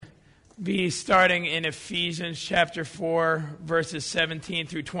be starting in Ephesians chapter 4, verses 17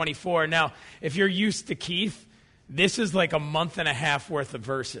 through 24. Now, if you're used to Keith, this is like a month and a half worth of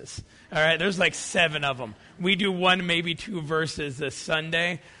verses. All right, there's like 7 of them. We do 1, maybe 2 verses this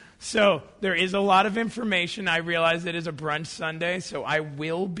Sunday. So there is a lot of information. I realize it is a brunch Sunday, so I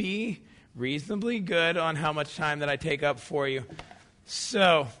will be reasonably good on how much time that I take up for you.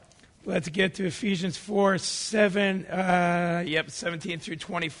 So let's get to Ephesians 4, 17 through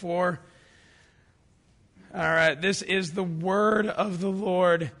 24. All right, this is the word of the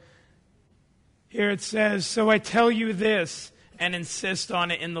Lord. Here it says, "So I tell you this, and insist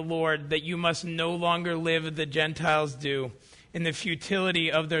on it in the Lord, that you must no longer live as the Gentiles do, in the futility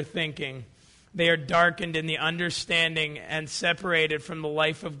of their thinking. They are darkened in the understanding and separated from the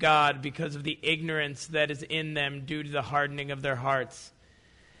life of God because of the ignorance that is in them due to the hardening of their hearts.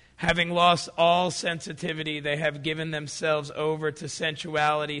 Having lost all sensitivity, they have given themselves over to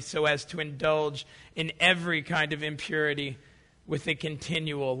sensuality so as to indulge in every kind of impurity with a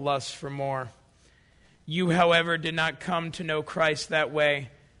continual lust for more. You, however, did not come to know Christ that way.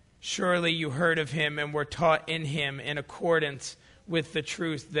 Surely you heard of him and were taught in him in accordance with the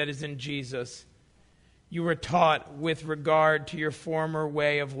truth that is in Jesus. You were taught with regard to your former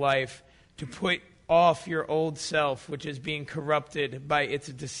way of life to put off your old self, which is being corrupted by its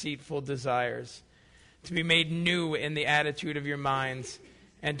deceitful desires, to be made new in the attitude of your minds,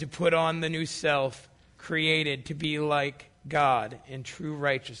 and to put on the new self, created to be like God in true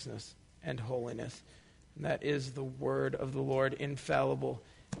righteousness and holiness." And that is the word of the Lord, infallible,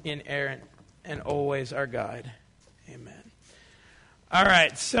 inerrant, and always our guide. Amen. All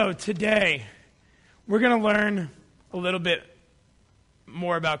right, so today we're going to learn a little bit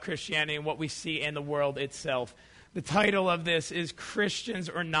more about Christianity and what we see in the world itself. The title of this is Christians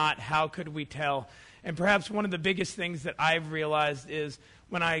or Not, How Could We Tell? And perhaps one of the biggest things that I've realized is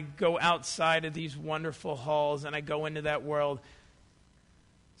when I go outside of these wonderful halls and I go into that world,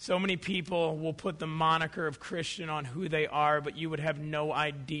 so many people will put the moniker of Christian on who they are, but you would have no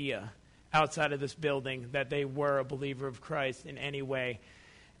idea outside of this building that they were a believer of Christ in any way.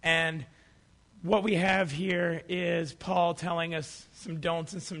 And what we have here is Paul telling us some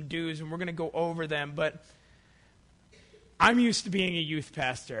don'ts and some do's, and we're going to go over them. But I'm used to being a youth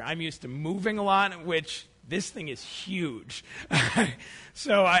pastor. I'm used to moving a lot, which this thing is huge.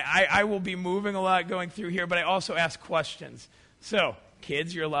 So I will be moving a lot going through here, but I also ask questions. So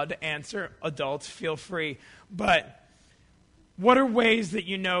kids, you're allowed to answer. Adults, feel free. But what are ways that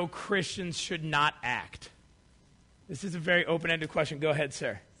you know Christians should not act? This is a very open-ended question. Go ahead,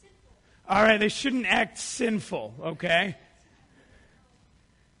 sir. All right, they shouldn't act sinful, okay?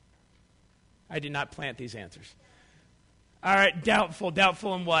 I did not plant these answers. All right, doubtful.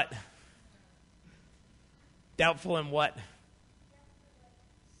 Doubtful in what? Doubtful in what?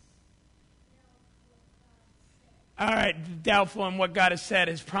 All right, doubtful in what God has said,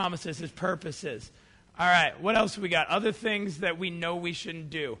 his promises, his purposes. All right, what else we got? Other things that we know we shouldn't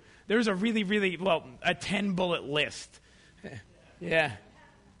do. There's a really, a 10-bullet list. Yeah.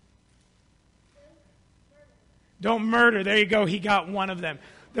 Don't murder. There you go. He got one of them.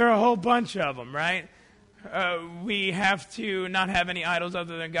 There are a whole bunch of them, right? We have to not have any idols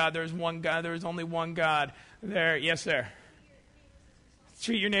other than God. There's one God. There is only one God. There. Yes, sir.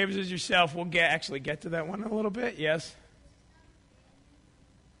 Treat your neighbors as yourself. We'll get to that one a little bit. Yes.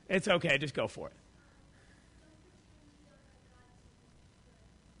 It's okay. Just go for it.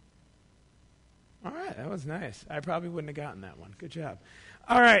 All right. That was nice. I probably wouldn't have gotten that one. Good job.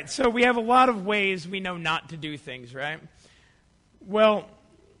 All right, so we have a lot of ways we know not to do things, right? Well,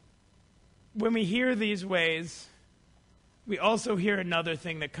 when we hear these ways, we also hear another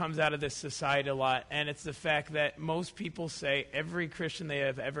thing that comes out of this society a lot, and it's the fact that most people say every Christian they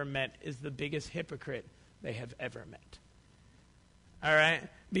have ever met is the biggest hypocrite they have ever met. All right?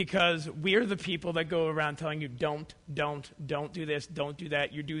 Because we're the people that go around telling you, don't do this, don't do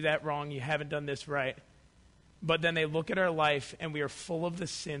that, you do that wrong, you haven't done this right. But then they look at our life, and we are full of the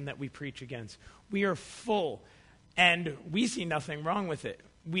sin that we preach against. We are full, and we see nothing wrong with it.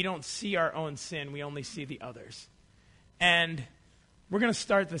 We don't see our own sin. We only see the others. And we're going to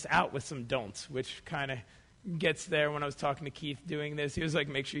start this out with some don'ts, which kind of gets there. When I was talking to Keith doing this, he was like,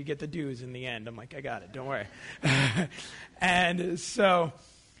 make sure you get the do's in the end. I'm like, I got it. Don't worry. And so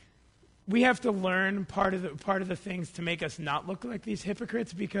we have to learn part of the things to make us not look like these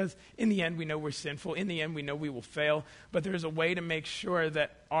hypocrites, because in the end we know we're sinful. In the end we know we will fail, but there's a way to make sure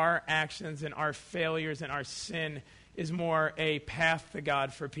that our actions and our failures and our sin is more a path to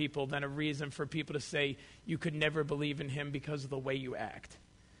God for people than a reason for people to say you could never believe in him because of the way you act.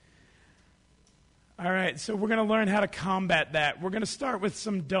 All right, so we're going to learn how to combat that. We're going to start with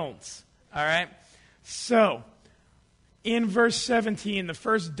some don'ts. All right? So, in verse 17, the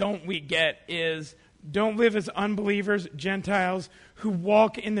first don't we get is, don't live as unbelievers, Gentiles, who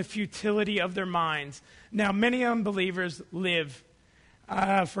walk in the futility of their minds. Now, many unbelievers live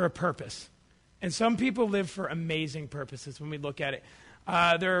for a purpose. And some people live for amazing purposes when we look at it.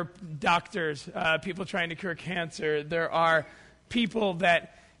 There are doctors, people trying to cure cancer. There are people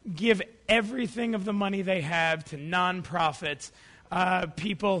that give everything of the money they have to nonprofits.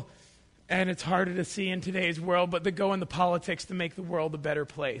 People, and it's harder to see in today's world, but that go into politics to make the world a better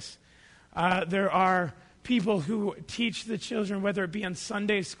place. There are people who teach the children, whether it be in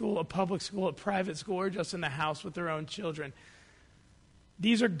Sunday school, a public school, a private school, or just in the house with their own children.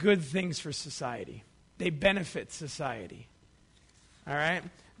 These are good things for society. They benefit society. All right?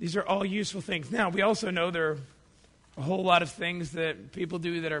 These are all useful things. Now, we also know there are a whole lot of things that people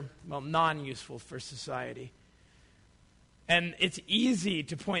do that are, well, non-useful for society. And it's easy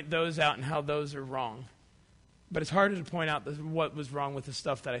to point those out and how those are wrong. But it's harder to point out what was wrong with the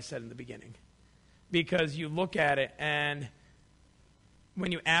stuff that I said in the beginning. Because you look at it, and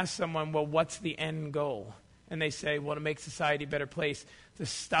when you ask someone, well, what's the end goal? And they say, well, to make society a better place, to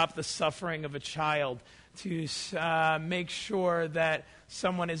stop the suffering of a child, to make sure that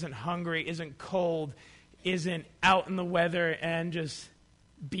someone isn't hungry, isn't cold, isn't out in the weather and just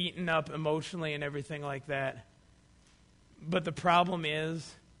beaten up emotionally and everything like that. But the problem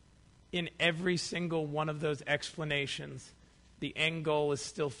is, in every single one of those explanations, the end goal is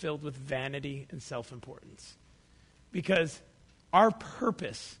still filled with vanity and self-importance. Because our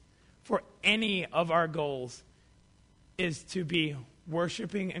purpose for any of our goals is to be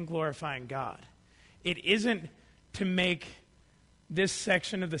worshiping and glorifying God. It isn't to make this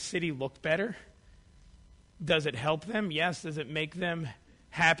section of the city look better. Does it help them? Yes. Does it make them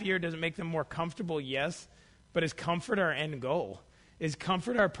happier? Does it make them more comfortable? Yes. But is comfort our end goal? Is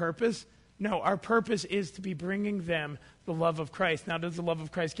comfort our purpose? No, our purpose is to be bringing them the love of Christ. Now, does the love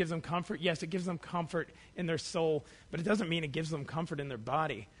of Christ give them comfort? Yes, it gives them comfort in their soul, but it doesn't mean it gives them comfort in their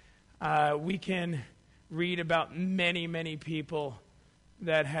body. We can read about many, many people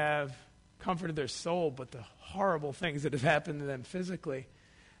that have comforted their soul, but the horrible things that have happened to them physically.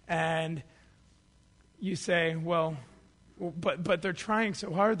 And you say, well, but they're trying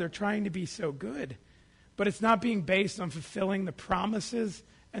so hard, they're trying to be so good. But it's not being based on fulfilling the promises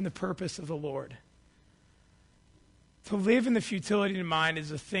and the purpose of the Lord. To live in the futility of mind is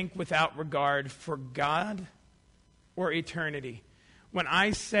to think without regard for God or eternity. When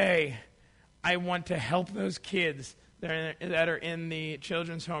I say I want to help those kids that are in the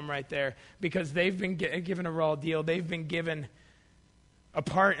children's home right there because they've been given a raw deal, they've been given a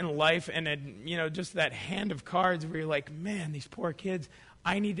part in life and just that hand of cards where you're like, man, these poor kids,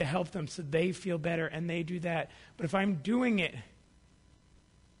 I need to help them so they feel better and they do that. But if I'm doing it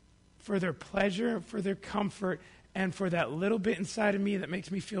for their pleasure, for their comfort, and for that little bit inside of me that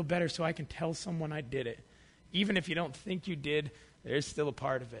makes me feel better so I can tell someone I did it, even if you don't think you did, there's still a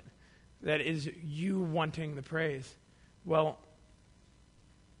part of it that is you wanting the praise. Well,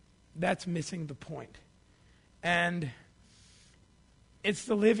 that's missing the point. And it's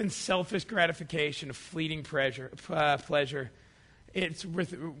to live in selfish gratification of fleeting pleasure. It's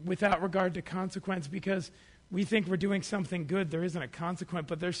without regard to consequence because we think we're doing something good. There isn't a consequence,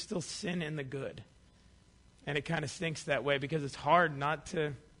 but there's still sin in the good. And it kind of stinks that way because it's hard not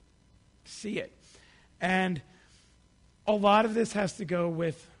to see it. And a lot of this has to go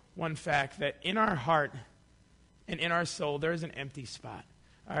with one fact, that in our heart and in our soul, there is an empty spot.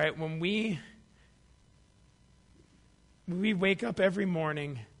 All right, when we wake up every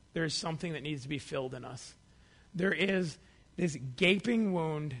morning, there's something that needs to be filled in us. There is this gaping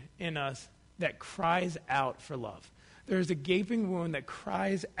wound in us that cries out for love. There's a gaping wound that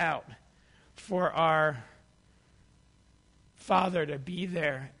cries out for our Father to be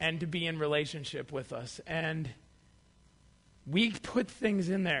there and to be in relationship with us. And we put things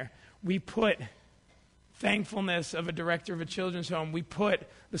in there. We put thankfulness of a director of a children's home. We put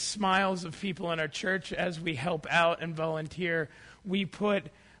the smiles of people in our church as we help out and volunteer. We put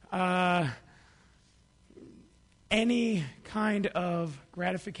any kind of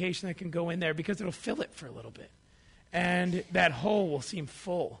gratification that can go in there because it'll fill it for a little bit. And that hole will seem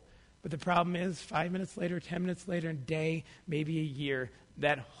full. But the problem is 5 minutes later, 10 minutes later, a day, maybe a year,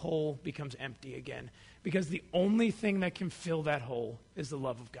 that hole becomes empty again. Because the only thing that can fill that hole is the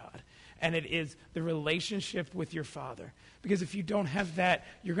love of God. And it is the relationship with your Father. Because if you don't have that,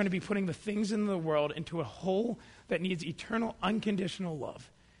 you're going to be putting the things in the world into a hole that needs eternal, unconditional love.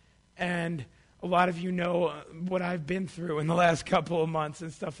 And A lot of you know what I've been through in the last couple of months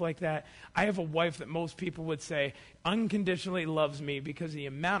and stuff like that. I have a wife that most people would say unconditionally loves me because of the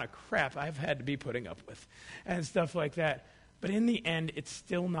amount of crap I've had to be putting up with and stuff like that. But in the end, it's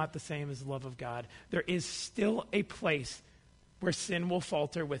still not the same as the love of God. There is still a place where sin will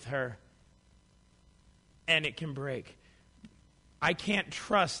falter with her and it can break. I can't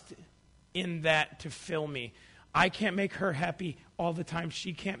trust in that to fill me. I can't make her happy all the time.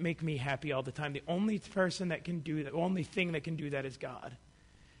 She can't make me happy all the time. The only person that can do that, the only thing that can do that is God.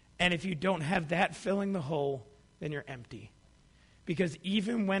 And if you don't have that filling the hole, then you're empty. Because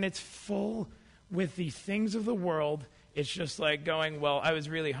even when it's full with the things of the world, it's just like going, well, I was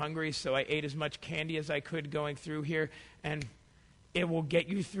really hungry, so I ate as much candy as I could going through here, and it will get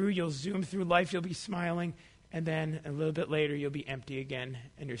you through. You'll zoom through life, you'll be smiling, and then a little bit later, you'll be empty again,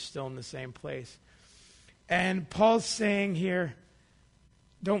 and you're still in the same place. And Paul's saying here,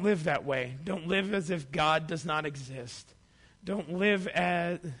 don't live that way. Don't live as if God does not exist. Don't live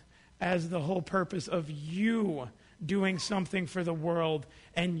as the whole purpose of you doing something for the world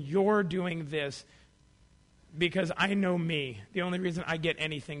and you're doing this because I know me. The only reason I get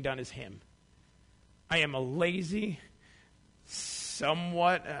anything done is him. I am a lazy,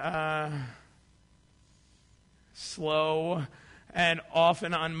 somewhat slow, and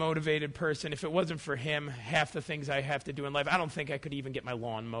often unmotivated person. If it wasn't for him, half the things I have to do in life, I don't think I could even get my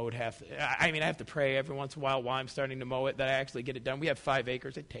lawn mowed. I have to pray every once in a while I'm starting to mow it that I actually get it done. We have 5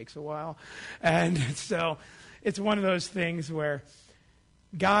 acres. It takes a while. And so it's one of those things where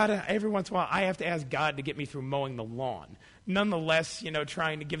God, every once in a while, I have to ask God to get me through mowing the lawn. Nonetheless,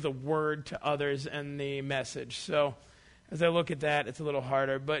 trying to give the word to others and the message. So as I look at that, it's a little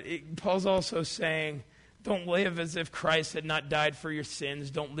harder. But Paul's also saying, don't live as if Christ had not died for your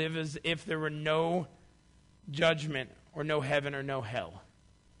sins. Don't live as if there were no judgment or no heaven or no hell.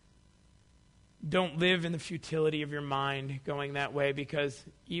 Don't live in the futility of your mind going that way, because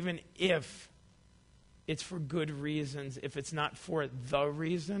even if it's for good reasons, if it's not for the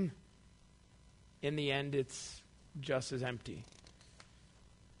reason, in the end it's just as empty.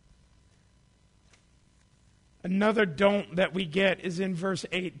 Another don't that we get is in verse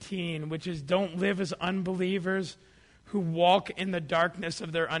 18, which is don't live as unbelievers who walk in the darkness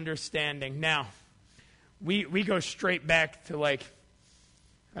of their understanding. Now, we go straight back to I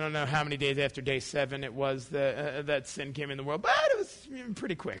don't know how many days after day 7 it was that sin came in the world, but it was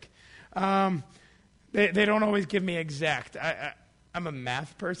pretty quick. They don't always give me exact. I'm a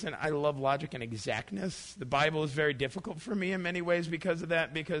math person. I love logic and exactness. The Bible is very difficult for me in many ways because of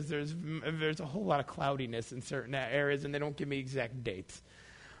that, because there's a whole lot of cloudiness in certain areas, and they don't give me exact dates.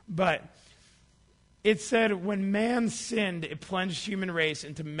 But it said when man sinned, it plunged human race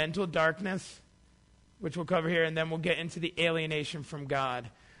into mental darkness, which we'll cover here, and then we'll get into the alienation from God.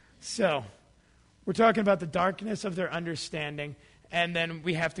 So we're talking about the darkness of their understanding. And then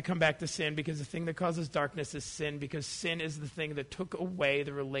we have to come back to sin, because the thing that causes darkness is sin, because sin is the thing that took away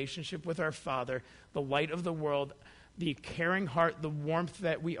the relationship with our Father, the light of the world, the caring heart, the warmth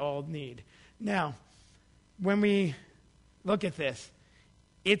that we all need. Now, when we look at this,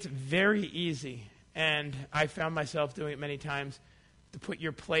 it's very easy, and I found myself doing it many times, to put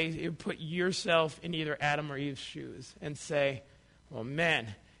yourself in either Adam or Eve's shoes and say, well, man,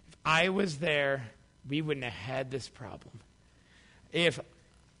 if I was there, we wouldn't have had this problem. If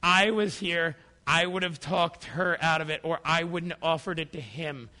I was here, I would have talked her out of it, or I wouldn't have offered it to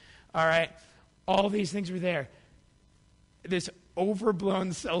him. All right? All these things were there. This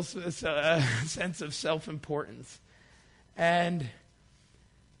overblown sense of self-importance. And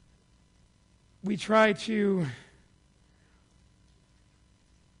we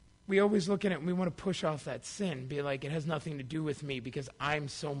always look at it and we want to push off that sin, be like, it has nothing to do with me because I'm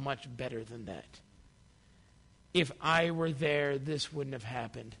so much better than that. If I were there, this wouldn't have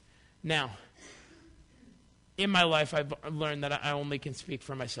happened. Now, in my life, I've learned that I only can speak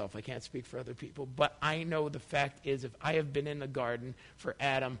for myself. I can't speak for other people. But I know the fact is, if I have been in the garden for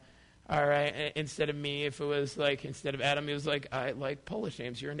Adam, all right, instead of me, instead of Adam, he was like, I like Polish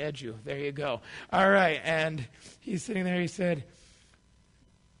names. You're an edu. There you go. All right, and he's sitting there, he said,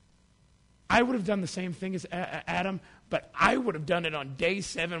 I would have done the same thing as Adam, but I would have done it on day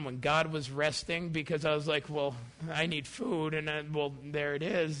 7 when God was resting, because I was like, well, I need food, and there it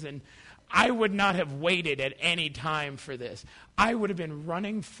is. And I would not have waited at any time for this. I would have been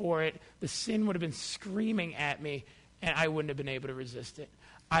running for it. The sin would have been screaming at me, and I wouldn't have been able to resist it.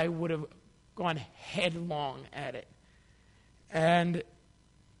 I would have gone headlong at it. And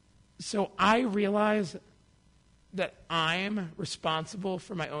so I realize that I'm responsible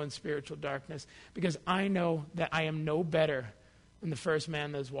for my own spiritual darkness, because I know that I am no better than the first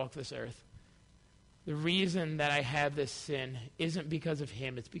man that has walked this earth. The reason that I have this sin isn't because of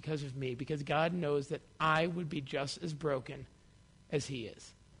him, it's because of me. Because God knows that I would be just as broken as he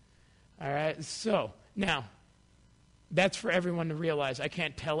is. All right? So, now, that's for everyone to realize. I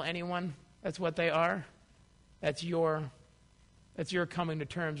can't tell anyone that's what they are. That's your coming to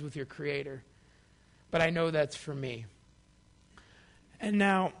terms with your Creator. But I know that's for me. And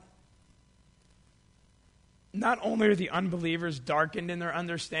now, not only are the unbelievers darkened in their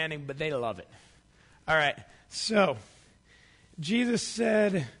understanding, but they love it. All right, so Jesus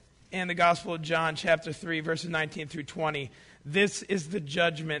said in the Gospel of John, chapter 3, verses 19 through 20, "This is the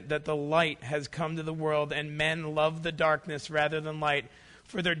judgment, that the light has come to the world, and men love the darkness rather than light,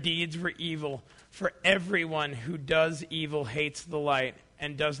 for their deeds were evil. For everyone who does evil hates the light,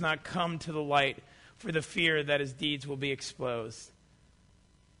 and does not come to the light, for the fear that his deeds will be exposed."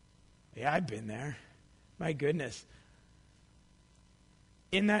 Yeah, I've been there. My goodness.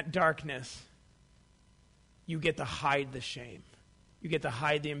 In that darkness, you get to hide the shame. You get to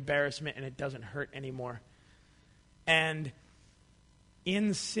hide the embarrassment, and it doesn't hurt anymore. And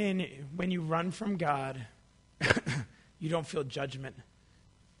in sin, when you run from God, you don't feel judgment.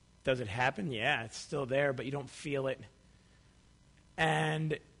 Does it happen? Yeah, it's still there, but you don't feel it.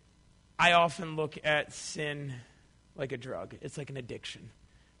 And I often look at sin like a drug. It's like an addiction.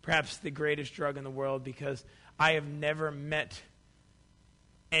 Perhaps the greatest drug in the world, because I have never met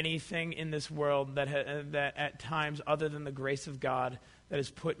anything in this world that at times, other than the grace of God, that has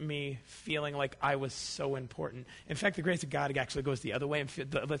put me feeling like I was so important. In fact, the grace of God actually goes the other way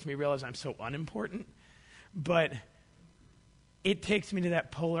and lets me realize I'm so unimportant. But it takes me to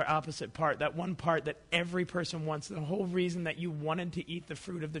that polar opposite part, that one part that every person wants. The whole reason that you wanted to eat the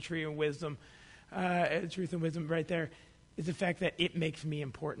fruit of the tree of wisdom, truth and wisdom right there, is the fact that it makes me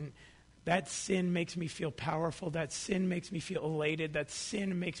important. That sin makes me feel powerful. That sin makes me feel elated. That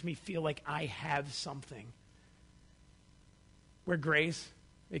sin makes me feel like I have something. Where grace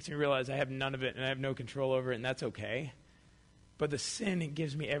makes me realize I have none of it and I have no control over it, and that's okay. But the sin, it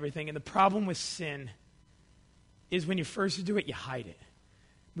gives me everything. And the problem with sin is when you first do it, you hide it.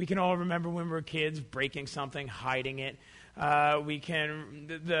 We can all remember when we were kids, breaking something, hiding it.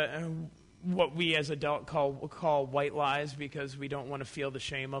 What we as adults call white lies, because we don't want to feel the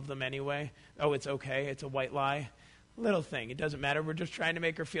shame of them anyway. Oh, it's okay. It's a white lie. Little thing. It doesn't matter. We're just trying to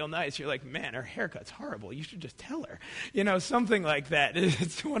make her feel nice. You're like, man, her haircut's horrible. You should just tell her. Something like that.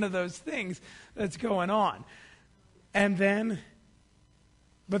 It's one of those things that's going on. And then,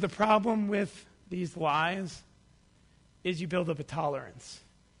 but the problem with these lies is you build up a tolerance,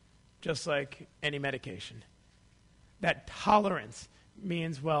 just like any medication. That tolerance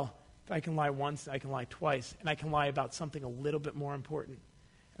means, well, if I can lie once, I can lie twice, and I can lie about something a little bit more important,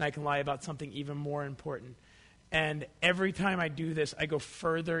 and I can lie about something even more important. And every time I do this, I go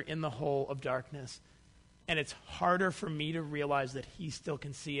further in the hole of darkness, and it's harder for me to realize that he still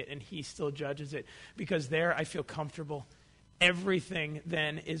can see it and he still judges it, because there I feel comfortable. Everything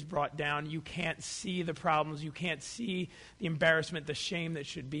then is brought down. You can't see the problems. You can't see the embarrassment, the shame that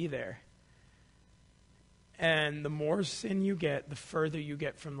should be there. And the more sin you get, the further you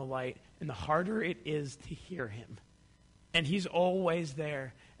get from the light, and the harder it is to hear him. And he's always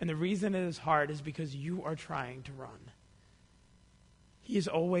there. And the reason it is hard is because you are trying to run. He is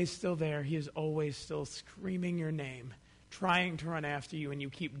always still there. He is always still screaming your name, trying to run after you, and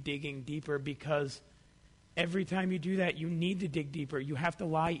you keep digging deeper, because every time you do that, you need to dig deeper. You have to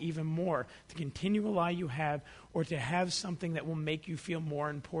lie even more, to continue a lie you have, or to have something that will make you feel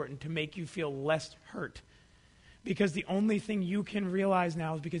more important, to make you feel less hurt. Because the only thing you can realize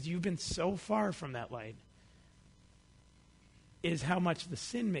now is, because you've been so far from that light, is how much the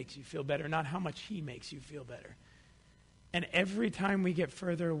sin makes you feel better, not how much he makes you feel better. And every time we get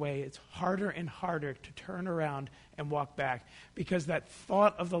further away, it's harder and harder to turn around and walk back, because that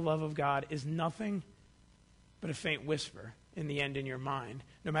thought of the love of God is nothing but a faint whisper in the end in your mind,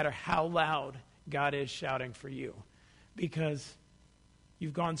 no matter how loud God is shouting for you. Because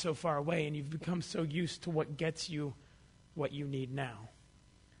you've gone so far away, and you've become so used to what gets you what you need now.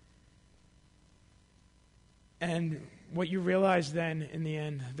 And what you realize then in the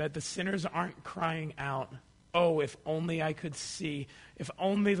end, that the sinners aren't crying out, oh, if only I could see, if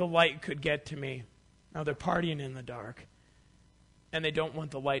only the light could get to me. Now they're partying in the dark, and they don't want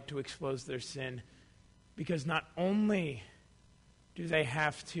the light to expose their sin, because not only do they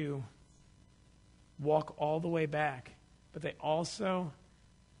have to walk all the way back, but they also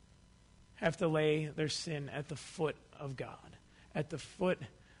have to lay their sin at the foot of God, at the foot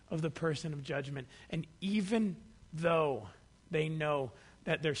of the person of judgment. And even though they know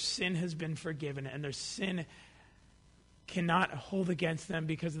that their sin has been forgiven and their sin cannot hold against them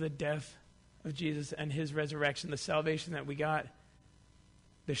because of the death of Jesus and his resurrection, the salvation that we got,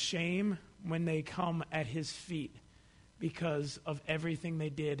 the shame when they come at his feet because of everything they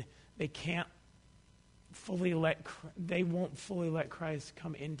did, they won't fully let Christ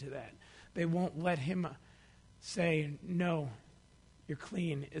come into that. They won't let him say, no, you're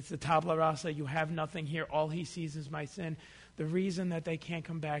clean. It's the tabula rasa. You have nothing here. All he sees is my sin. The reason that they can't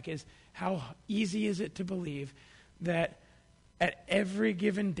come back is how easy is it to believe that at every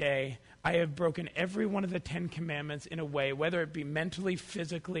given day, I have broken every one of the 10 commandments in a way, whether it be mentally,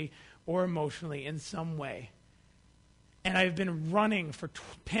 physically, or emotionally in some way. And I've been running for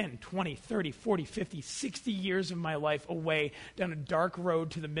 10, 20, 30, 40, 50, 60 years of my life away down a dark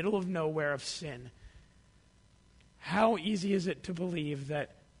road to the middle of nowhere of sin. How easy is it to believe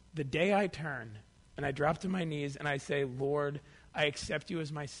that the day I turn and I drop to my knees and I say, Lord, I accept you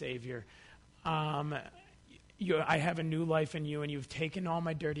as my Savior. I have a new life in you, and you've taken all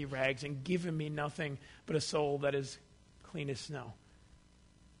my dirty rags and given me nothing but a soul that is clean as snow.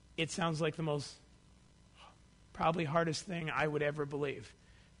 It sounds like the most probably hardest thing I would ever believe.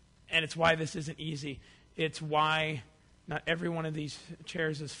 And it's why this isn't easy. It's why not every one of these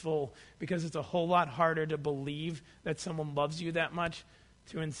chairs is full, because it's a whole lot harder to believe that someone loves you that much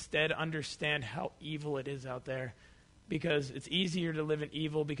to instead understand how evil it is out there. Because it's easier to live in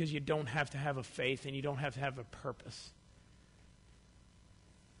evil because you don't have to have a faith and you don't have to have a purpose.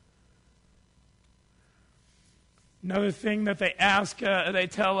 Another thing that they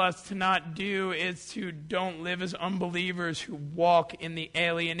tell us to not do is to don't live as unbelievers who walk in the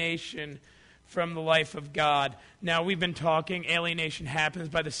alienation from the life of God. Now, we've been talking, alienation happens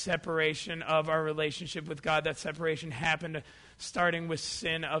by the separation of our relationship with God. That separation happened starting with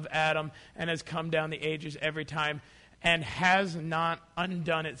sin of Adam and has come down the ages every time and has not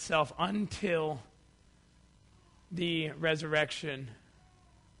undone itself until the resurrection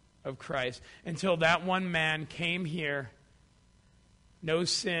of Christ. Until that one man came here, no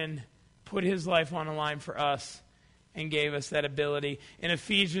sin, put his life on the line for us, and gave us that ability. In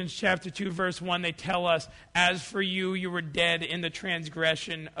Ephesians chapter 2, verse 1, they tell us, as for you, you were dead in the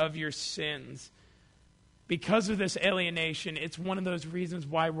transgression of your sins. Because of this alienation, it's one of those reasons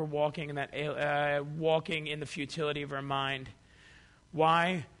why we're walking in the futility of our mind.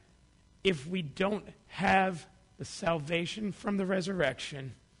 Why? If we don't have the salvation from the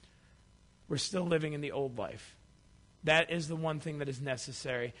resurrection, we're still living in the old life. That is the one thing that is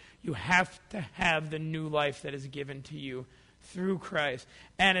necessary. You have to have the new life that is given to you through Christ.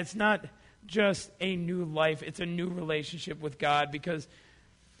 And it's not just a new life, it's a new relationship with God, because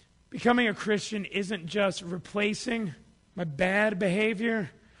becoming a Christian isn't just replacing my bad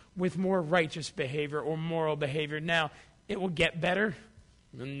behavior with more righteous behavior or moral behavior. Now, it will get better.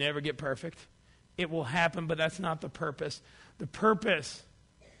 It'll never get perfect. It will happen, but that's not the purpose. The purpose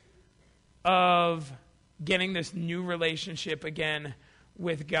of getting this new relationship again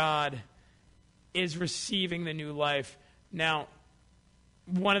with God is receiving the new life. Now,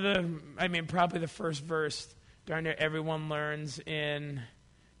 probably the first verse darn near everyone learns in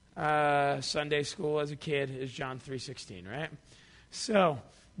Sunday school as a kid is John 3:16, right? So,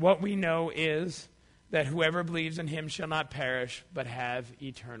 what we know is that whoever believes in him shall not perish, but have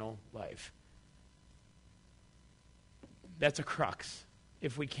eternal life. That's a crux.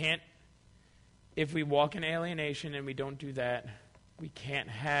 If we walk in alienation and we don't do that, we can't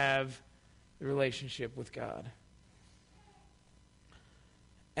have the relationship with God.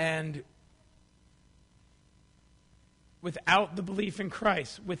 And without the belief in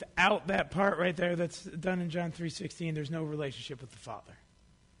Christ, without that part right there that's done in John 3:16, there's no relationship with the Father.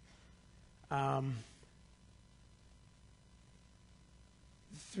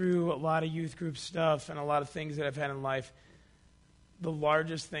 Through a lot of youth group stuff and a lot of things that I've had in life, the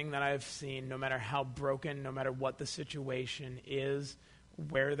largest thing that I've seen, no matter how broken, no matter what the situation is,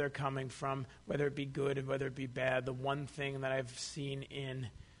 where they're coming from, whether it be good, whether it be bad, the one thing that I've seen in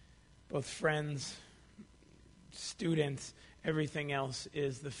both friends, students, everything else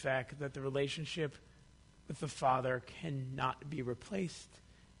is the fact that the relationship with the Father cannot be replaced,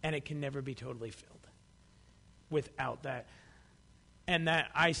 and it can never be totally filled without that. And that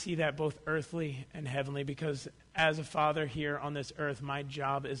I see that both earthly and heavenly, because as a father here on this earth, my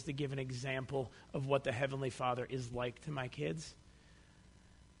job is to give an example of what the Heavenly Father is like to my kids.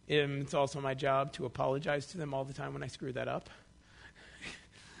 It's also my job to apologize to them all the time when I screw that up.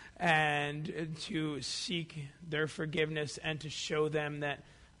 And to seek their forgiveness and to show them that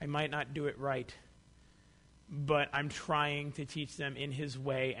I might not do it right, but I'm trying to teach them in His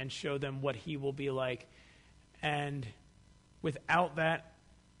way and show them what He will be like. And without that,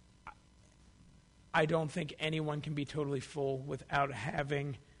 I don't think anyone can be totally full without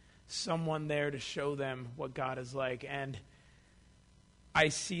having someone there to show them what God is like. And I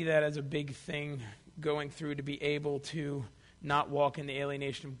see that as a big thing going through, to be able to not walk in the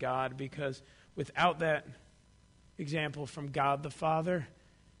alienation of God, because without that example from God the Father,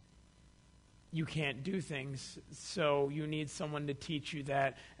 you can't do things. So you need someone to teach you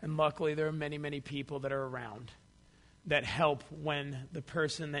that. And luckily there are many, many people that are around that help when the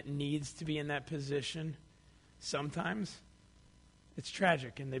person that needs to be in that position, sometimes it's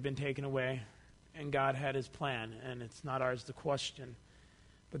tragic and they've been taken away and God had his plan and it's not ours to question.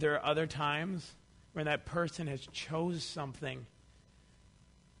 But there are other times when that person has chose something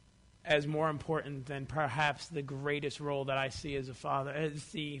as more important than perhaps the greatest role that I see as a father,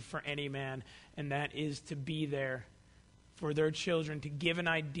 see for any man, and that is to be there for their children, to give an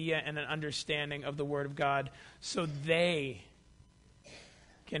idea and an understanding of the Word of God so they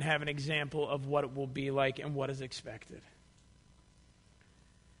can have an example of what it will be like and what is expected.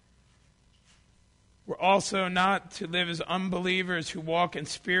 We're also not to live as unbelievers who walk in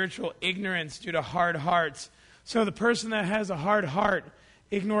spiritual ignorance due to hard hearts. So the person that has a hard heart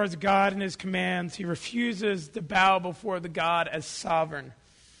ignores God and his commands. He refuses to bow before the God as sovereign.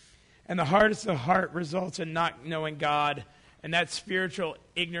 And the hardest of heart results in not knowing God. And that spiritual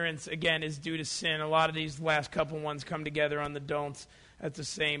ignorance, again, is due to sin. A lot of these last couple ones come together on the don'ts at the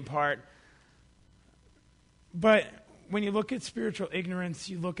same part. But when you look at spiritual ignorance,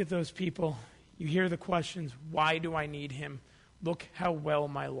 you look at those people, you hear the questions, why do I need him? Look how well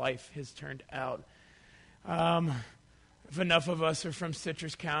my life has turned out. If enough of us are from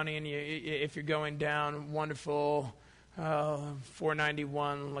Citrus County, and if you're going down wonderful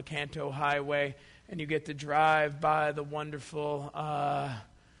 491 Lecanto Highway, and you get to drive by the wonderful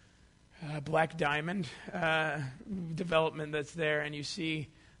Black Diamond development that's there, and you see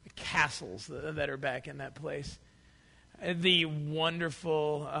the castles that are back in that place, the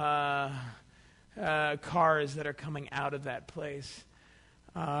wonderful cars that are coming out of that place,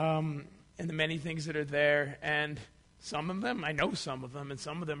 and the many things that are there, and some of them, I know some of them, and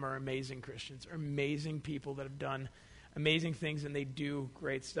some of them are amazing Christians, are amazing people that have done amazing things, and they do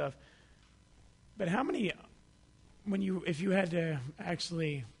great stuff. But how many, if you had to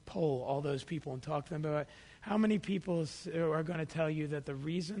actually poll all those people and talk to them about it, how many people are going to tell you that the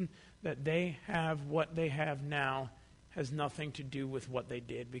reason that they have what they have now has nothing to do with what they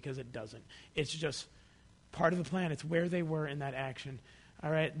did? Because it doesn't. It's just part of the plan. It's where they were in that action.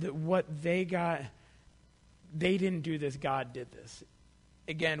 All right? What they got, they didn't do this. God did this.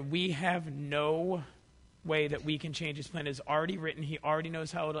 Again, we have no way that we can change his plan. It's already written. He already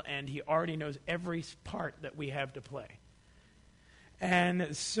knows how it'll end. He already knows every part that we have to play.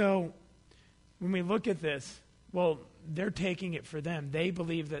 And so when we look at this, well, they're taking it for them. They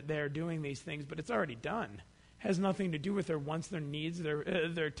believe that they're doing these things, but it's already done. It has nothing to do with their wants, their needs,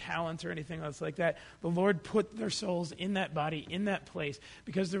 their talents, or anything else like that. The Lord put their souls in that body, in that place,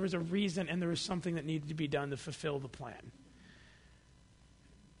 because there was a reason and there was something that needed to be done to fulfill the plan.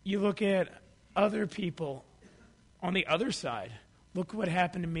 You look at other people on the other side. Look what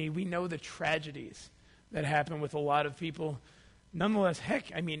happened to me. We know the tragedies that happen with a lot of people. Nonetheless,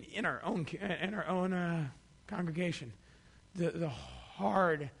 heck, I mean, in our own congregation, the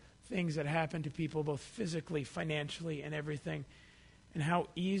hard things that happen to people, both physically, financially, and everything. And how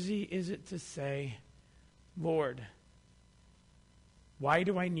easy is it to say, Lord, why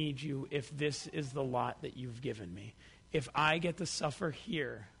do I need you if this is the lot that you've given me? If I get to suffer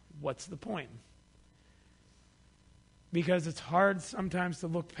here, what's the point? Because it's hard sometimes to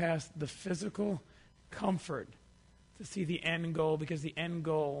look past the physical comfort to see the end goal, because the end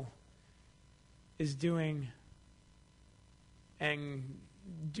goal is doing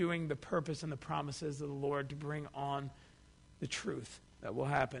the purpose and the promises of the Lord to bring on the truth that will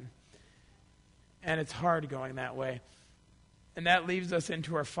happen. And it's hard going that way. And that leaves us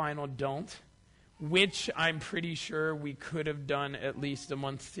into our final don't, which I'm pretty sure we could have done at least a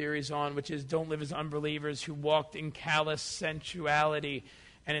month series on, which is don't live as unbelievers who walked in callous sensuality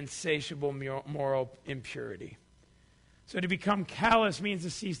and insatiable moral impurity. So to become callous means to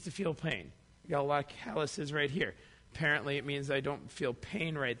cease to feel pain. You got a lot of calluses right here. Apparently it means I don't feel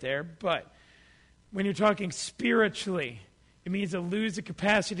pain right there, but when you're talking spiritually, it means to lose the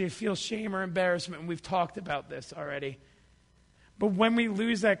capacity to feel shame or embarrassment, and we've talked about this already. But when we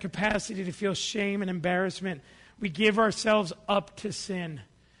lose that capacity to feel shame and embarrassment, we give ourselves up to sin.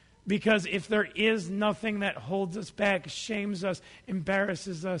 Because if there is nothing that holds us back, shames us,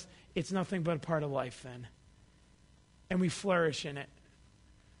 embarrasses us, it's nothing but a part of life then. And we flourish in it.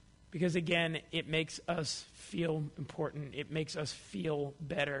 Because again, it makes us feel important. It makes us feel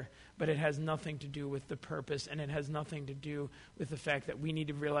better. But it has nothing to do with the purpose, and it has nothing to do with the fact that we need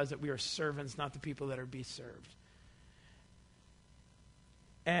to realize that we are servants, not the people that are be served.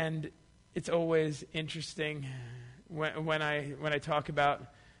 And it's always interesting when I talk about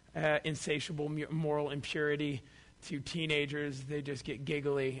insatiable moral impurity to teenagers. They just get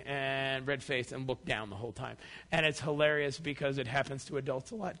giggly and red-faced and look down the whole time. And it's hilarious because it happens to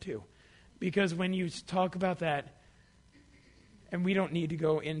adults a lot too. Because when you talk about that, and we don't need to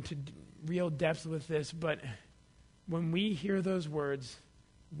go into real depth with this, but when we hear those words,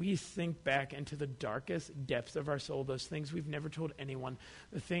 we sink back into the darkest depths of our soul, those things we've never told anyone,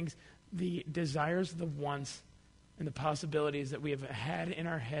 the desires, the wants, and the possibilities that we have had in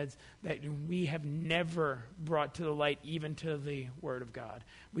our heads that we have never brought to the light, even to the Word of God.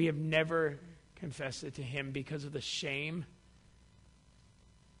 We have never confessed it to Him because of the shame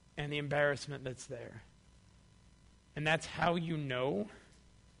and the embarrassment that's there. And that's how you know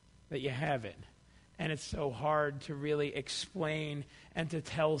that you have it. And it's so hard to really explain and to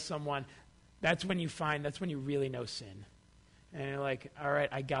tell someone. That's when you really know sin. And you're like, all right,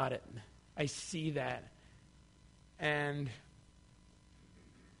 I got it. I see that. And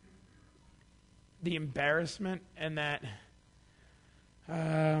the embarrassment and that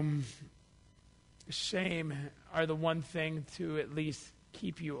shame are the one thing to at least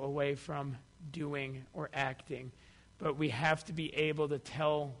keep you away from doing or acting. But we have to be able to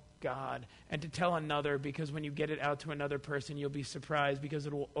tell God and to tell another, because when you get it out to another person, you'll be surprised because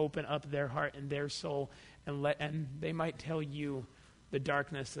it will open up their heart and their soul, and they might tell you the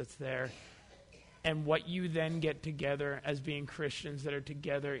darkness that's there. And what you then get together as being Christians that are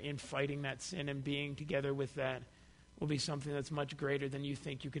together in fighting that sin and being together with that will be something that's much greater than you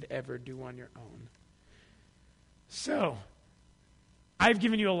think you could ever do on your own. So, I've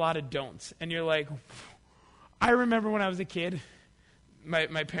given you a lot of don'ts, and you're like, I remember when I was a kid,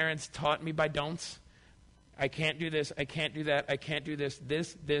 my parents taught me by don'ts. I can't do this, I can't do that, I can't do this, I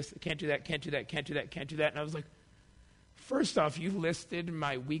can't do that, can't do that, can't do that, can't do that. And I was like, first off, you listed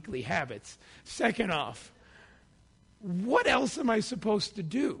my weekly habits. Second off, what else am I supposed to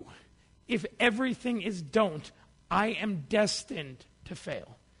do? If everything is don't, I am destined to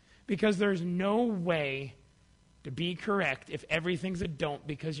fail. Because there's no way to be correct if everything's a don't,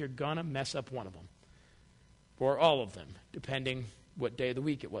 because you're going to mess up one of them. Or all of them, depending what day of the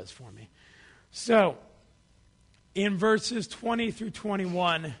week it was for me. So, in verses 20 through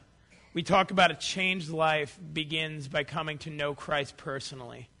 21, we talk about a changed life begins by coming to know Christ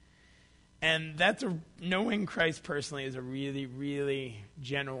personally. And knowing Christ personally is a really, really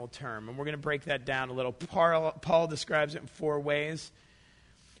general term. And we're going to break that down a little. Paul describes it in 4 ways.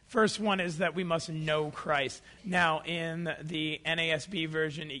 First one is that we must know Christ. Now, in the NASB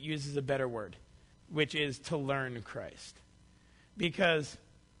version, it uses a better word, which is to learn Christ. Because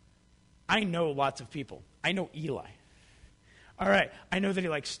I know lots of people. I know Eli. All right, I know that he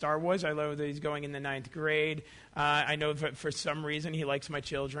likes Star Wars. I know that he's going in the 9th grade. I know that for some reason he likes my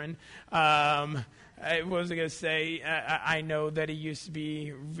children. What was I going to say? I know that he used to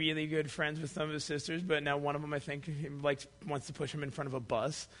be really good friends with some of his sisters, but now one of them, I think, wants to push him in front of a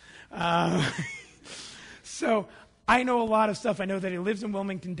bus. So I know a lot of stuff. I know that he lives in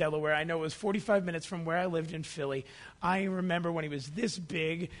Wilmington, Delaware. I know it was 45 minutes from where I lived in Philly. I remember when he was this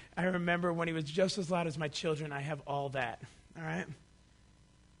big. I remember when he was just as loud as my children. I have all that. All right?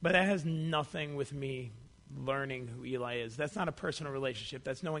 But that has nothing with me learning who Eli is. That's not a personal relationship.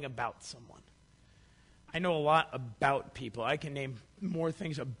 That's knowing about someone. I know a lot about people. I can name more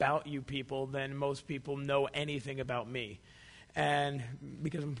things about you people than most people know anything about me. And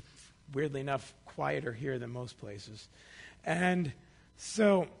because I'm, weirdly enough, quieter here than most places. And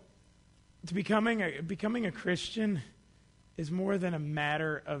so, becoming a Christian is more than a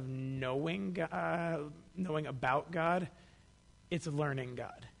matter of knowing about God. It's learning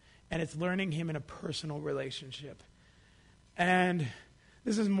God. And it's learning Him in a personal relationship. And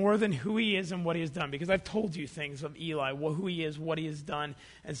this is more than who He is and what He has done. Because I've told you things of Eli, who he is, what he has done,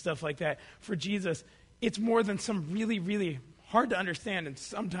 and stuff like that. For Jesus, it's more than some really, really hard to understand and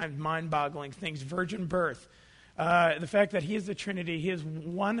sometimes mind-boggling things. Virgin birth. The fact that He is the Trinity. He is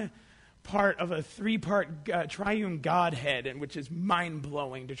one part of a 3-part triune Godhead, and which is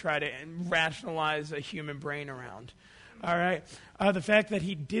mind-blowing to try to rationalize a human brain around. All right? The fact that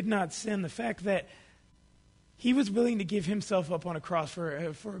He did not sin. The fact that He was willing to give Himself up on a cross for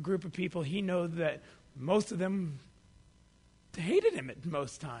a group of people. He knows that most of them hated Him at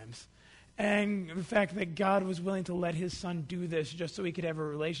most times. And the fact that God was willing to let His Son do this just so He could have a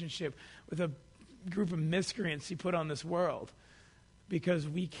relationship with a group of miscreants He put on this world. because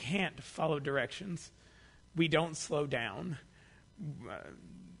we can't follow directions. We don't slow down.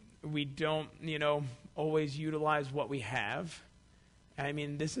 We don't, always utilize what we have. I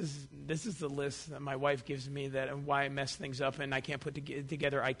mean, this is the list that my wife gives me that why I mess things up and I can't put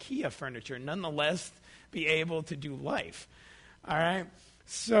together IKEA furniture. Nonetheless, be able to do life. All right?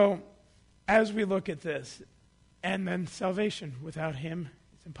 So, as we look at this, and then salvation, without him,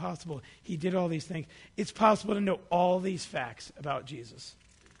 it's impossible. He did all these things. It's possible to know all these facts about Jesus,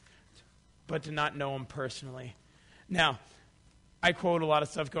 but to not know him personally. Now, I quote a lot of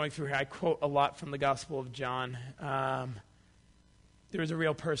stuff going through here. I quote a lot from the Gospel of John. There was a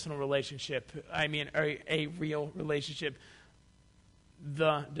real personal relationship. I mean, a real relationship.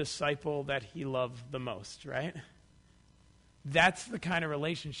 The disciple that he loved the most, right? That's the kind of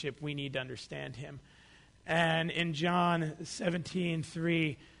relationship we need to understand him. And in John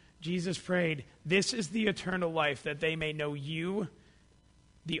 17:3, Jesus prayed, "This is the eternal life, that they may know you,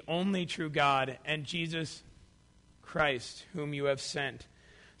 the only true God, and Jesus Christ, whom you have sent."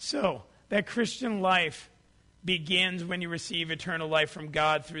 So, that Christian life begins when you receive eternal life from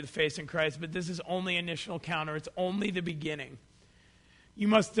God through the faith in Christ, but this is only initial encounter. It's only the beginning. You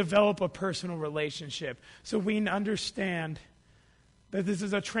must develop a personal relationship. So we understand that this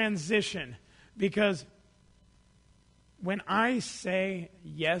is a transition, because when I say,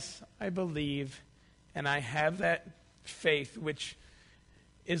 yes, I believe, and I have that faith, which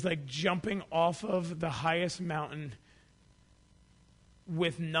is like jumping off of the highest mountain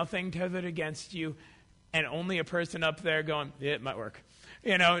with nothing tethered against you, and only a person up there going, yeah, it might work.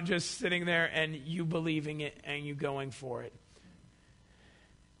 Just sitting there and you believing it and you going for it.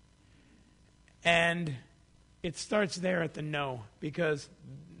 And it starts there at the no, because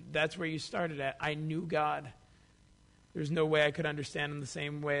that's where you started at. I knew God. There's no way I could understand him the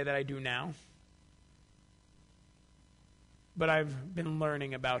same way that I do now. But I've been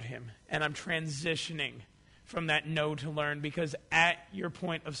learning about him, and I'm transitioning from that no to learn, because at your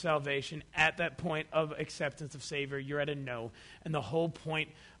point of salvation, at that point of acceptance of Savior, you're at a no. And the whole point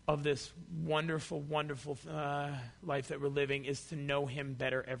of this wonderful, wonderful life that we're living is to know him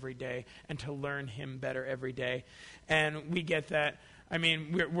better every day and to learn him better every day. And we get that. I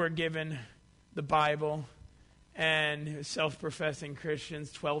mean, we're given the Bible, and self-professing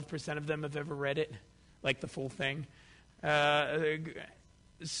Christians, 12% of them have ever read it, like the full thing.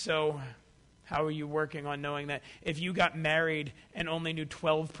 So how are you working on knowing that? If you got married and only knew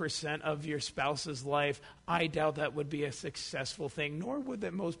 12% of your spouse's life, I doubt that would be a successful thing, nor would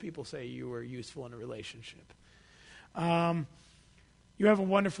that most people say you were useful in a relationship. You have a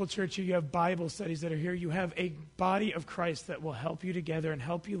wonderful church here. You have Bible studies that are here. You have a body of Christ that will help you together and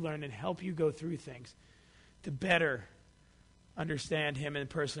help you learn and help you go through things to better understand him and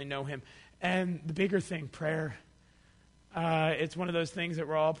personally know him. And the bigger thing, prayer. It's one of those things that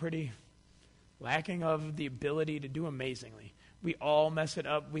we're all pretty lacking of the ability to do amazingly. We all mess it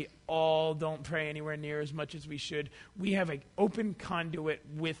up. We all don't pray anywhere near as much as we should. We have an open conduit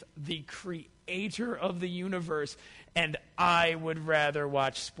with the creator of the universe, and I would rather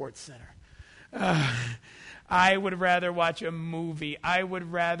watch SportsCenter. I would rather watch a movie. I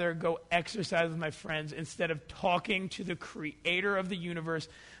would rather go exercise with my friends instead of talking to the creator of the universe,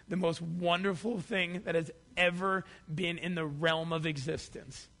 the most wonderful thing that has ever been in the realm of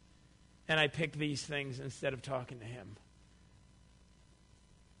existence. And I pick these things instead of talking to him.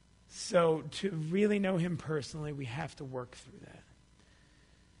 So to really know him personally, we have to work through that.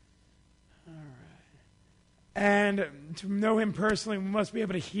 All right. And to know him personally, we must be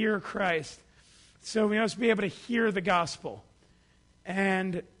able to hear Christ. So we must be able to hear the gospel.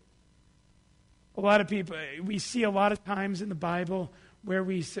 And a lot of people, we see a lot of times in the Bible where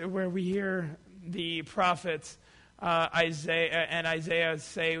we hear the prophets, Isaiah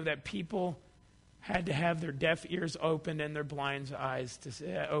say that people had to have their deaf ears opened and their blind eyes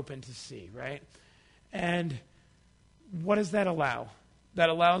open to see, right? And what does that allow? That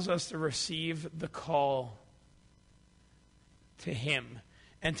allows us to receive the call to him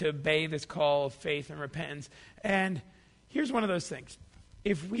and to obey this call of faith and repentance. And here's one of those things.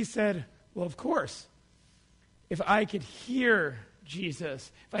 If we said, well, of course, if I could hear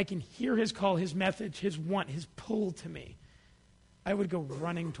Jesus, if I can hear his call, his message, his want, his pull to me, I would go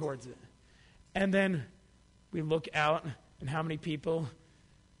running towards it. And then we look out, and how many people,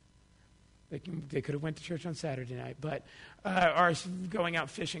 they could have went to church on Saturday night, but are going out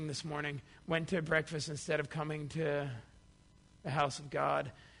fishing this morning, went to breakfast instead of coming to the house of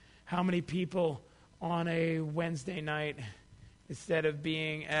God. How many people on a Wednesday night, instead of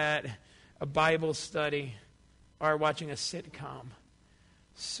being at a Bible study, are watching a sitcom?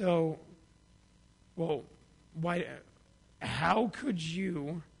 So, well, why how could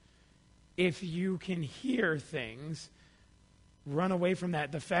you, if you can hear things, run away from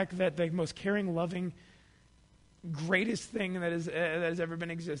that? The fact that the most caring, loving, greatest thing that has ever been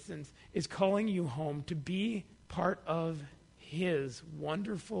in existence is calling you home to be part of his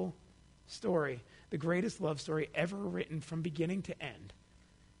wonderful story, the greatest love story ever written from beginning to end.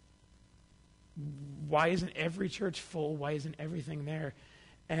 Why isn't every church full? Why isn't everything there?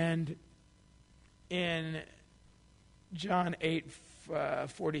 And in John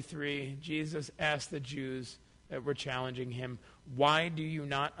 8:43, Jesus asked the Jews that were challenging him, "Why do you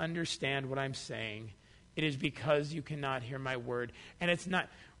not understand what I'm saying? It is because you cannot hear my word." And it's not,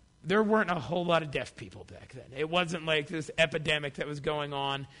 there weren't a whole lot of deaf people back then. It wasn't like this epidemic that was going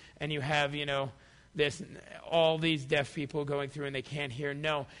on and you have, all these deaf people going through and they can't hear.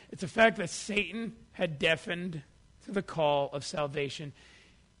 No, it's the fact that Satan had deafened to the call of salvation.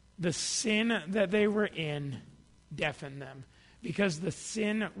 The sin that they were in deafened them because the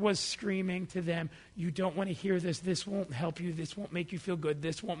sin was screaming to them, you don't want to hear this. This won't help you. This won't make you feel good.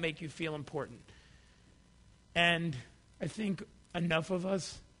 This won't make you feel important. And I think enough of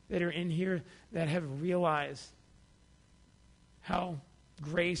us that are in here that have realized how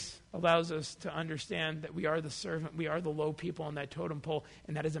grace allows us to understand that we are the servant, we are the low people on that totem pole,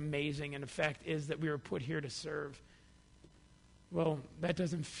 and that is amazing. And the fact is that we were put here to serve. Well, that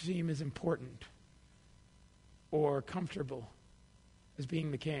doesn't seem as important or comfortable as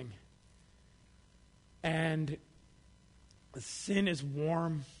being the king. And sin is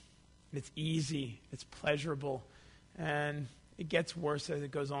warm, it's easy, it's pleasurable, and it gets worse as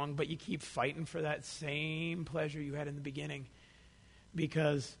it goes on, but you keep fighting for that same pleasure you had in the beginning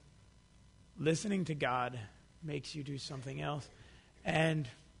because listening to God makes you do something else. And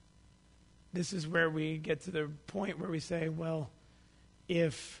this is where we get to the point where we say, well,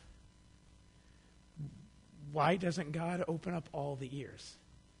 why doesn't God open up all the ears?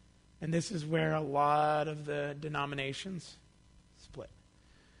 And this is where a lot of the denominations split.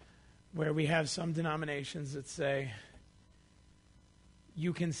 Where we have some denominations that say,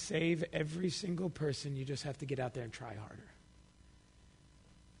 you can save every single person, you just have to get out there and try harder.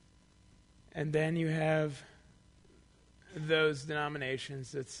 And then you have those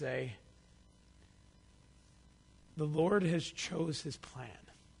denominations that say, the Lord has chose his plan.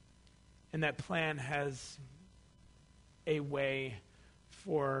 And that plan has a way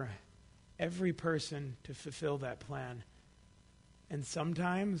for every person to fulfill that plan. And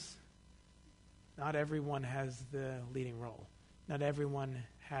sometimes, not everyone has the leading role. Not everyone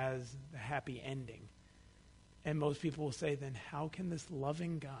has the happy ending. And most people will say, then how can this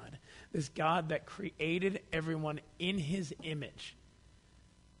loving God, this God that created everyone in his image,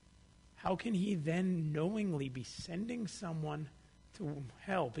 how can he then knowingly be sending someone to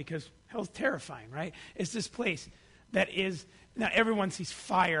hell? Because hell's terrifying, right? It's this place that is, now everyone sees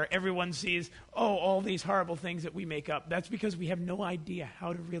fire, everyone sees, all these horrible things that we make up. That's because we have no idea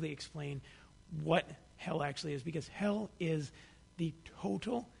how to really explain what hell actually is, because hell is the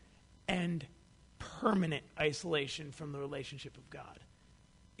total and permanent isolation from the relationship of God.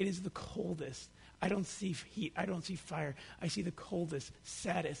 It is the coldest. I don't see heat. I don't see fire. I see the coldest,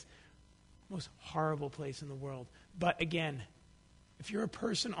 saddest, most horrible place in the world. But again, if you're a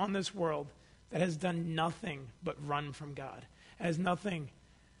person on this world that has done nothing but run from God, has nothing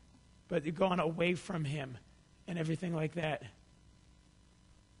but gone away from him and everything like that,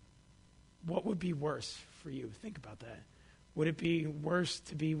 what would be worse for you? Think about that. Would it be worse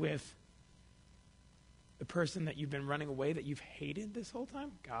to be with the person that you've been running away, that you've hated this whole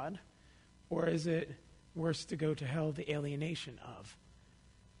time, God? Or is it worse to go to hell, the alienation of?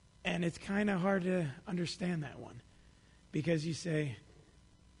 And it's kind of hard to understand that one. Because you say,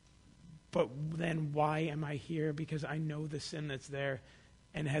 but then why am I here? Because I know the sin that's there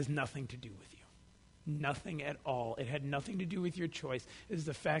and it has nothing to do with you. Nothing at all. It had nothing to do with your choice. It is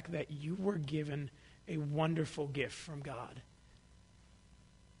the fact that you were given a wonderful gift from God.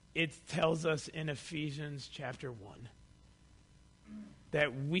 It tells us in Ephesians chapter 1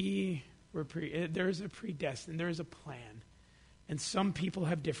 that we were there is a predestined, there is a plan. And some people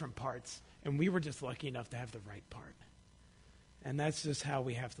have different parts. And we were just lucky enough to have the right part. And that's just how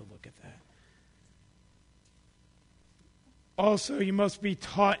we have to look at that. Also, you must be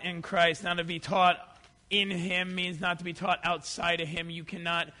taught in Christ. Now, to be taught in him means not to be taught outside of him. You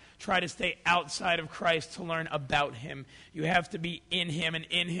cannot try to stay outside of Christ to learn about him. You have to be in him, and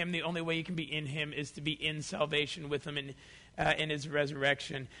in him, the only way you can be in him is to be in salvation with him in his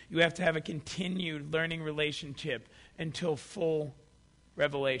resurrection. You have to have a continued learning relationship until full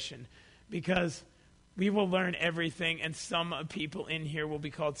revelation. Because We will learn everything, and some people in here will be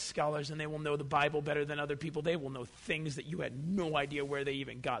called scholars, and they will know the Bible better than other people. They will know things that you had no idea where they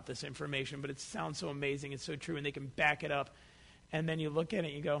even got this information, but it sounds so amazing. It's so true, and they can back it up. And then you look at it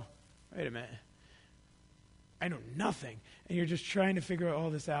and you go, wait a minute. I know nothing. And you're just trying to figure all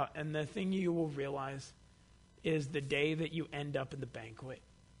this out. And the thing you will realize is the day that you end up in the banquet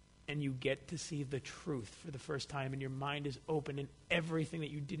and you get to see the truth for the first time and your mind is open and everything that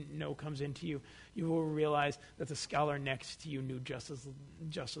you didn't know comes into you, you will realize that the scholar next to you knew just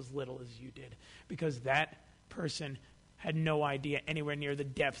as little as you did. Because that person had no idea anywhere near the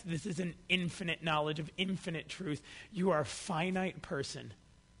depth. This is an infinite knowledge of infinite truth. You are a finite person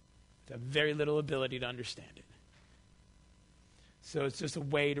with a very little ability to understand it. So it's just a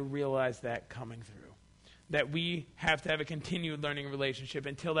way to realize that coming through. That we have to have a continued learning relationship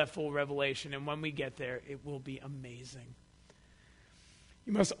until that full revelation. And when we get there, it will be amazing.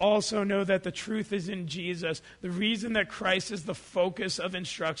 You must also know that the truth is in Jesus. The reason that Christ is the focus of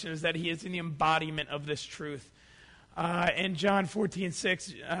instruction is that he is in the embodiment of this truth. In John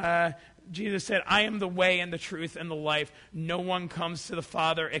 14:6, Jesus said, I am the way and the truth and the life. No one comes to the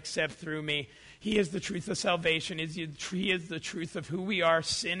Father except through me. He is the truth of salvation. He is the truth of who we are,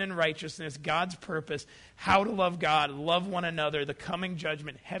 sin and righteousness, God's purpose, how to love God, love one another, the coming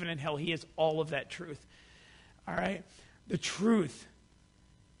judgment, heaven and hell. He is all of that truth. All right? The truth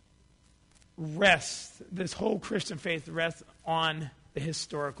rests, this whole Christian faith rests on the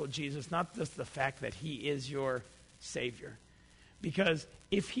historical Jesus, not just the fact that he is your Savior. Because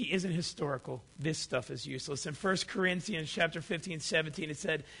if he isn't historical, this stuff is useless. In 1 Corinthians chapter 15:17, it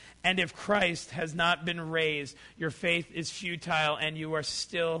said, and if Christ has not been raised, your faith is futile and you are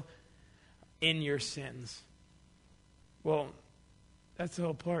still in your sins. Well, that's the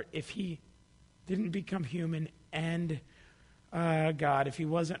whole part. If he didn't become human and God, if he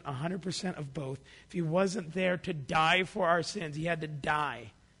wasn't 100% of both, if he wasn't there to die for our sins, he had to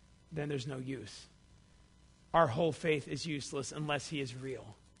die, then there's no use. Our whole faith is useless unless he is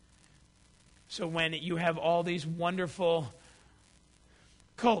real. So when you have all these wonderful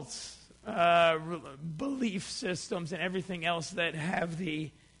cults, belief systems, and everything else that have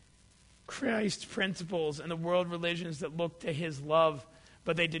the Christ principles and the world religions that look to his love,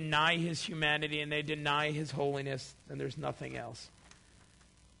 but they deny his humanity and they deny his holiness, then there's nothing else.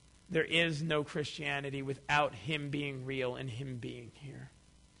 There is no Christianity without him being real and him being here.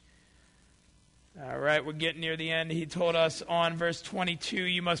 All right, we're getting near the end. He told us on verse 22,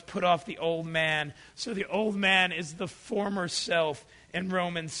 you must put off the old man. So the old man is the former self. In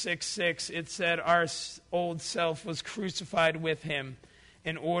Romans 6:6, it said our old self was crucified with him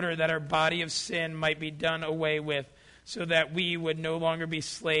in order that our body of sin might be done away with, so that we would no longer be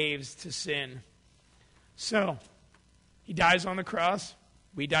slaves to sin. So, he dies on the cross.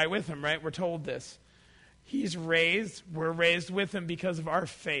 We die with him, right? We're told this. He's raised. We're raised with him because of our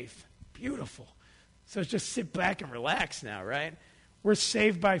faith. Beautiful. So just sit back and relax now, right? We're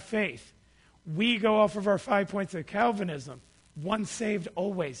saved by faith. We go off of our 5 points of Calvinism. Once saved,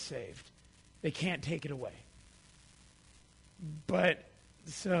 always saved. They can't take it away. But,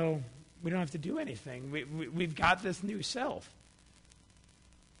 so, we don't have to do anything. We've got this new self.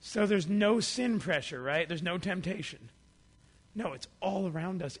 So there's no sin pressure, right? There's no temptation. No, it's all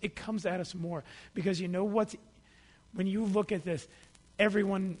around us. It comes at us more. Because you know what? When you look at this,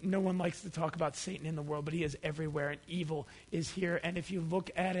 no one likes to talk about Satan in the world, but he is everywhere, and evil is here. And if you look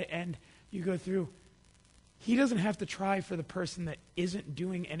at it and you go through, he doesn't have to try for the person that isn't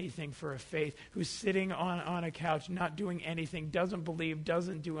doing anything for a faith, who's sitting on a couch, not doing anything, doesn't believe,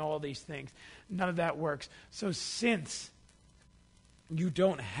 doesn't do all these things. None of that works. So since he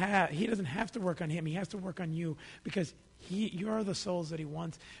doesn't have to work on him, he has to work on you, because you're the souls that he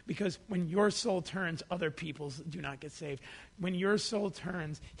wants. Because when your soul turns, other people's do not get saved. When your soul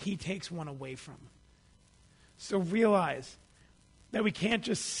turns, he takes one away from them. So realize that we can't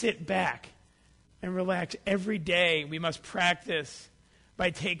just sit back and relax. Every day we must practice by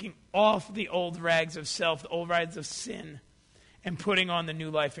taking off the old rags of self, the old rags of sin, and putting on the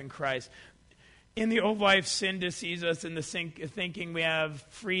new life in Christ. In the old life, sin deceives us into thinking we have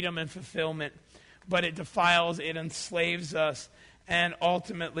freedom and fulfillment. But it defiles, it enslaves us, and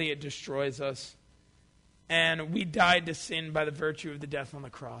ultimately it destroys us. And we died to sin by the virtue of the death on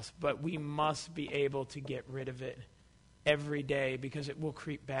the cross, but we must be able to get rid of it every day, because it will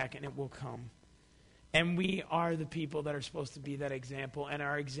creep back and it will come. And we are the people that are supposed to be that example, and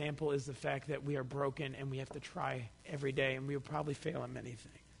our example is the fact that we are broken and we have to try every day, and we will probably fail in many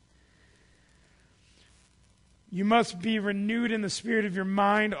things. You must be renewed in the spirit of your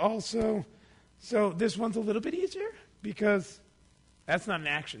mind also. So this one's a little bit easier because that's not an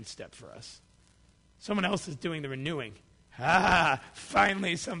action step for us. Someone else is doing the renewing.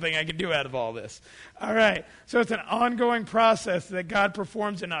 Finally something I can do out of all this. All right, so it's an ongoing process that God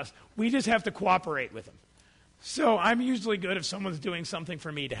performs in us. We just have to cooperate with him. So I'm usually good if someone's doing something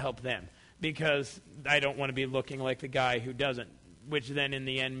for me to help them, because I don't want to be looking like the guy who doesn't, which then in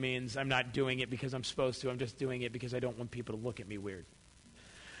the end means I'm not doing it because I'm supposed to. I'm just doing it because I don't want people to look at me weird.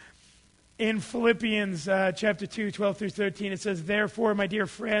 In Philippians chapter 2, 12 through 13, it says, "Therefore, my dear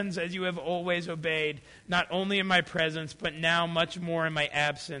friends, as you have always obeyed, not only in my presence, but now much more in my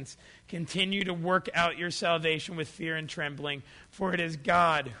absence, continue to work out your salvation with fear and trembling, for it is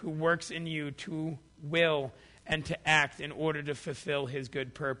God who works in you to will and to act in order to fulfill his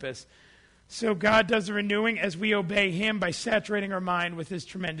good purpose." So God does the renewing as we obey him by saturating our mind with his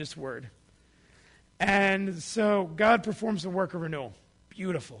tremendous word. And so God performs the work of renewal.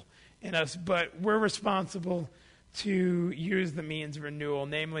 Beautiful. In us, but we're responsible to use the means of renewal,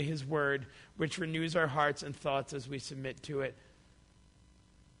 namely his word, which renews our hearts and thoughts as we submit to it.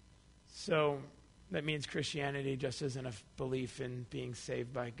 So that means Christianity just isn't a belief in being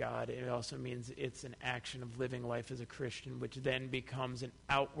saved by God. It also means it's an action of living life as a Christian, which then becomes an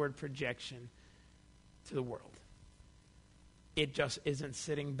outward projection to the world. It just isn't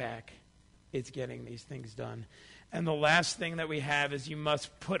sitting back. It's getting these things done. And the last thing that we have is you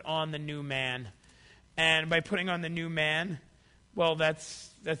must put on the new man. And by putting on the new man, well,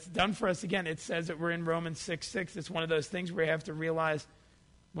 that's done for us. Again, it says that we're in Romans 6:6. It's one of those things where you have to realize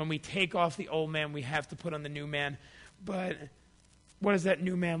when we take off the old man, we have to put on the new man. But what does that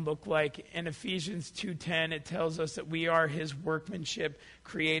new man look like? In Ephesians 2:10, it tells us that we are his workmanship,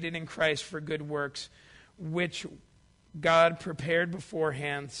 created in Christ for good works, which God prepared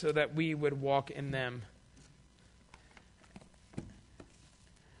beforehand so that we would walk in them.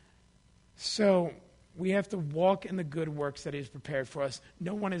 So we have to walk in the good works that he's prepared for us.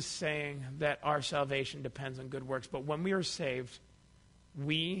 No one is saying that our salvation depends on good works, but when we are saved,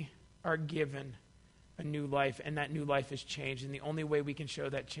 we are given a new life, and that new life is changed, and the only way we can show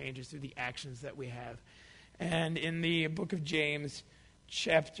that change is through the actions that we have. And in the book of James,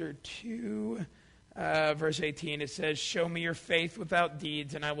 chapter 2, verse 18, it says, "Show me your faith without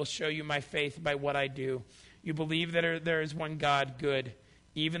deeds, and I will show you my faith by what I do. You believe that there is one God, good.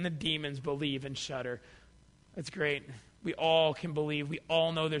 Even the demons believe and shudder." That's great. We all can believe. We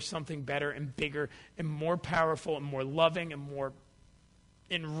all know there's something better and bigger and more powerful and more loving and more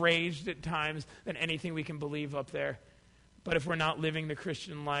enraged at times than anything we can believe up there. But if we're not living the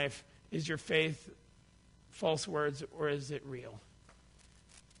Christian life, is your faith false words or is it real?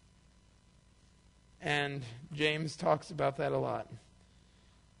 And James talks about that a lot.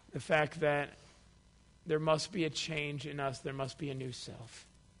 The fact that there must be a change in us. There must be a new self.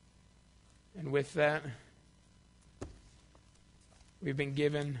 And with that, we've been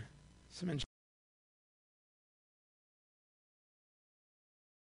given some